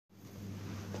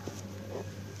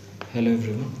Hello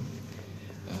everyone.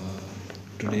 Uh,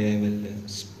 Today I will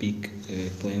speak a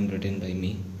poem written by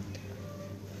me,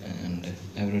 and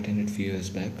I've written it few years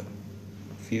back.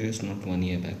 Few years, not 1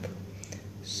 year back.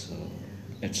 So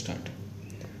let's start.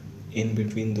 In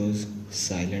between those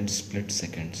silent split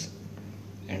seconds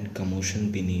and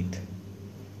commotion beneath,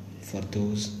 for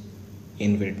those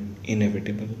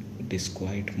inevitable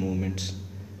disquiet moments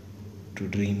to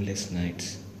dreamless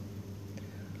nights,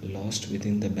 lost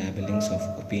within the babblings of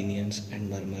opinions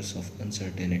and murmurs of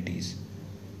uncertainties,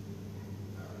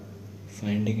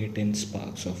 finding it in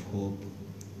sparks of hope,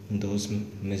 those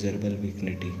miserable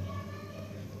vacuity,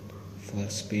 for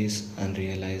space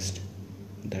unrealized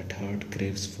that heart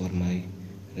craves for my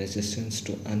resistance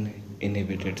to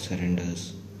uninhibited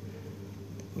surrenders.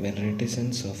 When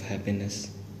reticence of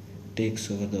happiness takes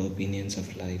over the opinions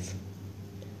of life,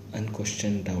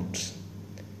 unquestioned doubts,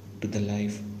 to the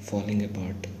life falling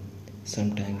apart,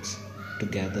 sometimes to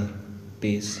gather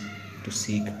pace to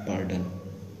seek pardon,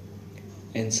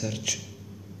 in search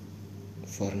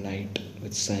for night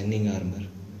with shining armor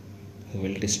who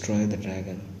will destroy the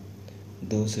dragon,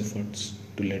 those efforts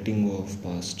to letting go of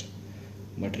past,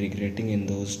 but regretting in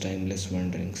those timeless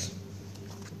wanderings.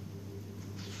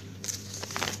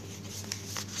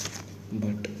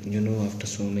 But after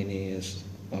so many years,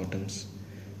 autumns,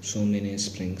 so many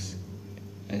springs,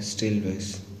 I still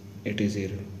wish it is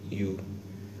you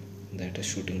that a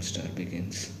shooting star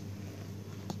begins.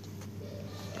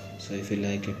 So if you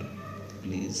like it,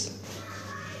 please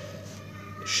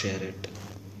share it,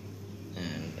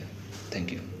 and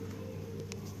thank you.